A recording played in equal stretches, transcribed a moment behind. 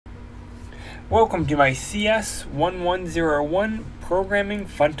Welcome to my CS1101 Programming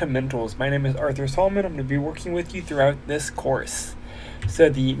Fundamentals. My name is Arthur Solomon. I'm going to be working with you throughout this course. So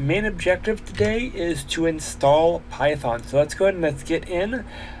the main objective today is to install Python. So let's go ahead and let's get in.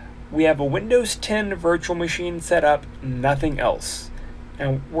 We have a Windows 10 virtual machine set up, nothing else.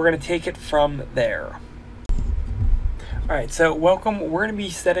 And we're going to take it from there. Alright, so welcome. We're going to be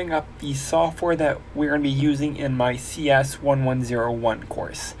setting up the software that we're going to be using in my CS1101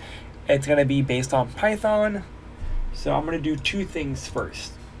 course. It's going to be based on Python, so I'm going to do two things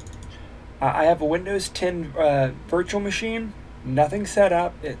first. I have a Windows 10 virtual machine, nothing set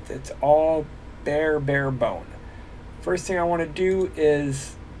up, it's all bare bone. First thing I want to do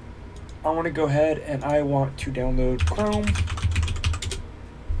is I want to go ahead and I want to download Chrome.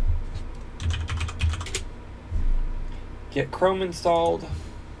 Get Chrome installed.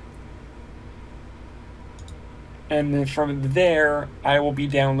 And then from there, I will be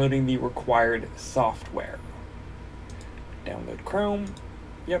downloading the required software. Download Chrome.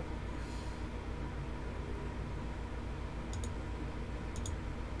 Yep.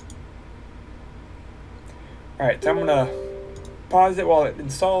 Alright, so I'm going to pause it while it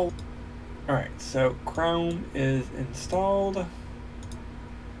installs. Alright, so Chrome is installed.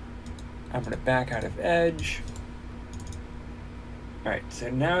 I'm going to back out of Edge. Alright, so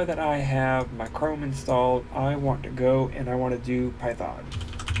now that I have my Chrome installed, I want to go and I want to do Python.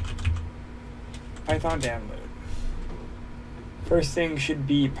 Python download. First thing should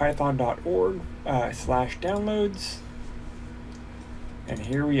be python.org/downloads. And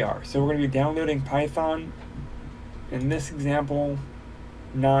here we are. So we're going to be downloading Python. In this example,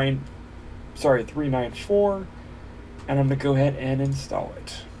 394. And I'm going to go ahead and install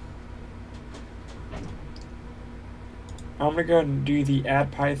it. I'm going to go ahead and do the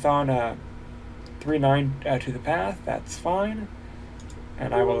add Python 3.9 to the path. That's fine.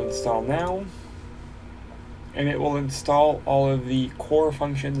 And I will install now. And it will install all of the core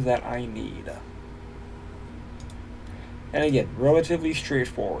functions that I need. And again, relatively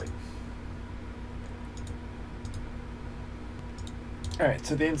straightforward. Alright,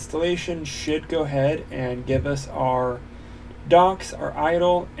 so the installation should go ahead and give us our docs, our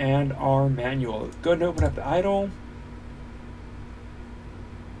idle, and our manual. Go ahead and open up the idle.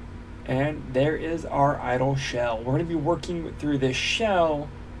 And there is our idle shell. We're going to be working through this shell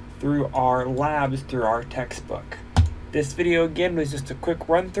through our labs, through our textbook. This video again was just a quick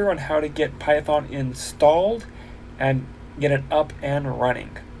run through on how to get Python installed and get it up and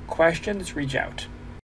running. Questions, reach out.